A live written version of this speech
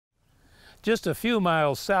just a few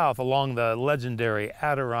miles south along the legendary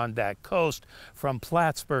Adirondack coast from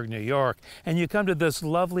Plattsburgh, New York, and you come to this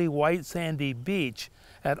lovely white sandy beach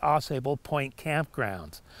at Ausable Point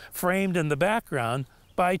Campgrounds, framed in the background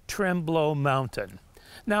by Trembleau Mountain.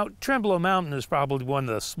 Now, Trembleau Mountain is probably one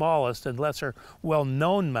of the smallest and lesser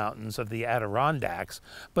well-known mountains of the Adirondacks,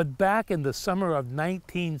 but back in the summer of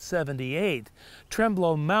 1978,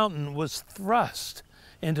 Trembleau Mountain was thrust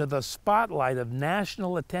into the spotlight of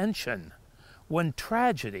national attention when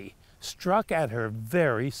tragedy struck at her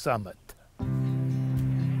very summit.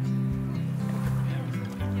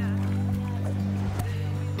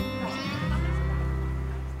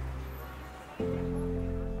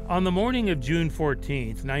 On the morning of June 14,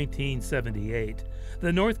 1978,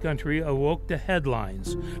 the North Country awoke to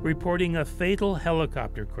headlines reporting a fatal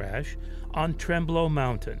helicopter crash on Trembleau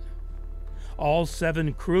Mountain. All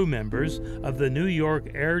 7 crew members of the New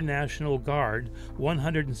York Air National Guard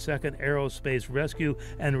 102nd Aerospace Rescue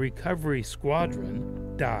and Recovery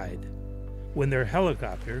Squadron died when their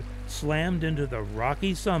helicopter slammed into the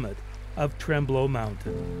rocky summit of Trembleau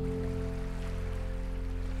Mountain.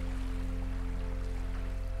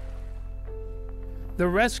 The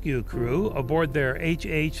rescue crew aboard their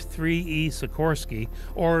HH-3E Sikorsky,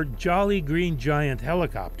 or Jolly Green Giant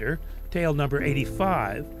helicopter, tail number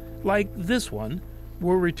 85, like this one,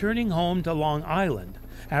 were returning home to Long Island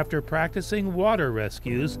after practicing water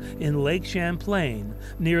rescues in Lake Champlain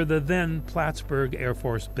near the then Plattsburgh Air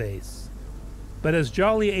Force Base. But as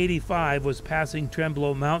Jolly 85 was passing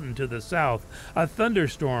Trembleau Mountain to the south, a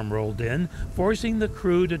thunderstorm rolled in, forcing the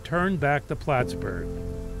crew to turn back to Plattsburgh.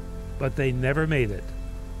 But they never made it.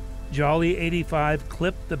 Jolly 85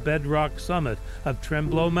 clipped the bedrock summit of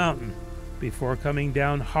Trembleau Mountain before coming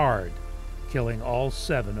down hard, killing all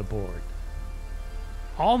 7 aboard.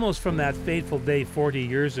 Almost from that fateful day 40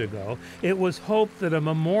 years ago, it was hoped that a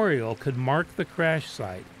memorial could mark the crash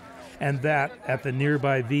site, and that at the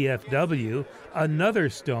nearby VFW, another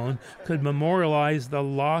stone could memorialize the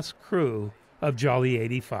lost crew of Jolly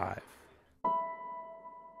 85.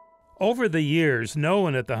 Over the years, no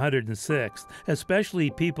one at the 106th, especially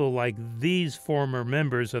people like these former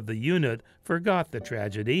members of the unit, forgot the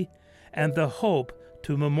tragedy and the hope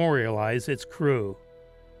to memorialize its crew.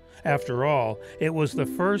 After all, it was the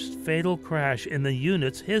first fatal crash in the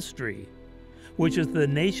unit's history, which is the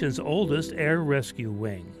nation's oldest air rescue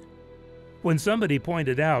wing. When somebody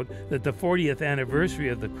pointed out that the 40th anniversary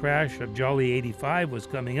of the crash of Jolly 85 was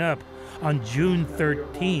coming up on June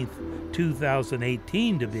 13th,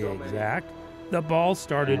 2018 to be exact, the ball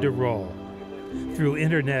started to roll. Through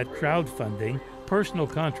internet crowdfunding, personal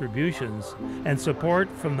contributions, and support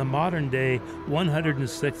from the modern-day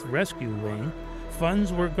 106th Rescue Wing,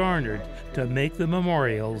 funds were garnered to make the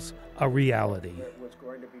memorials a reality.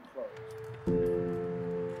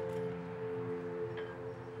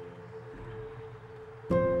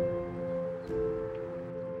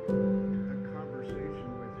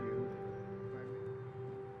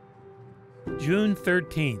 June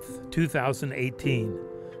 13th, 2018,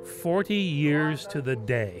 40 years to the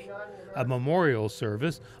day, a memorial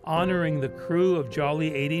service honoring the crew of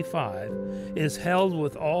Jolly 85 is held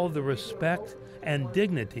with all the respect and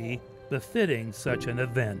dignity befitting such an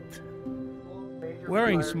event.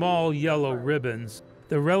 Wearing small yellow ribbons,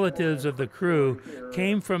 the relatives of the crew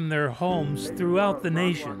came from their homes throughout the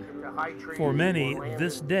nation. For many,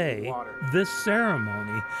 this day, this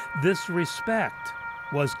ceremony, this respect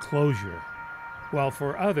was closure, while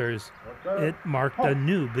for others, it marked a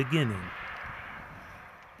new beginning.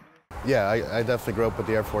 Yeah, I definitely grew up with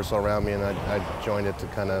the Air Force all around me, and I joined it to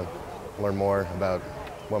kind of learn more about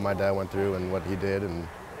what my dad went through and what he did, and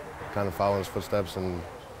kind of follow his footsteps and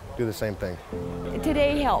do the same thing.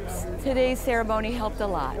 Today helps. Today's ceremony helped a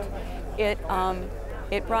lot.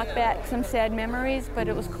 It brought back some sad memories, but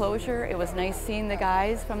it was closure. It was nice seeing the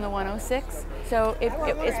guys from the 106. So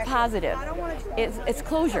it's positive. It's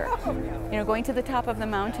closure. You know, going to the top of the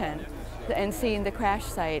mountain and seeing the crash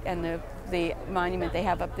site and the monument they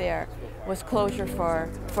have up there was closure for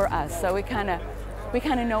us. So we kind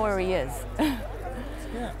of know where he is.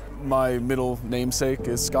 My middle namesake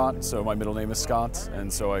is Scott, so my middle name is Scott,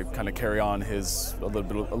 and so I kind of carry on a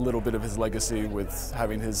little bit of his legacy with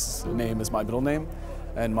having his name as my middle name.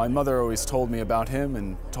 And my mother always told me about him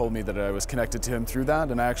and told me that I was connected to him through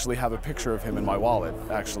that, and I actually have a picture of him in my wallet,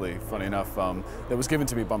 actually, funny enough, that was given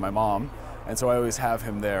to me by my mom. And so I always have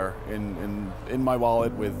him there in my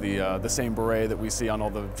wallet with the same beret that we see on all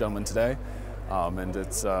the gentlemen today. And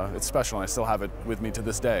it's special, and I still have it with me to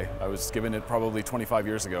this day. I was given it probably 25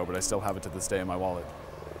 years ago, but I still have it to this day in my wallet.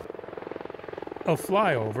 A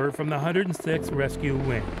flyover from the 106th Rescue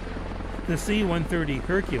Wing. The C-130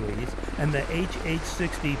 Hercules and the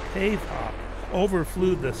HH-60 Pave Hawk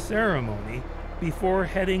overflew the ceremony before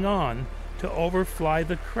heading on to overfly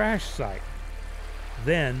the crash site.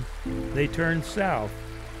 Then they turned south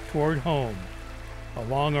toward home,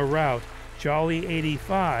 along a route Jolly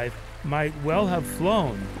 85 might well have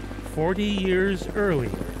flown 40 years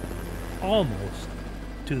earlier, almost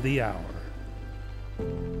to the hour.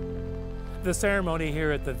 The ceremony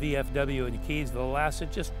here at the VFW in Keeseville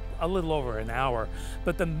lasted just a little over an hour,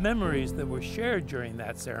 but the memories that were shared during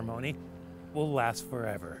that ceremony will last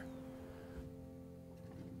forever.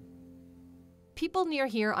 People Near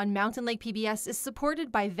Here on Mountain Lake PBS is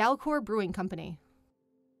supported by Valcor Brewing Company.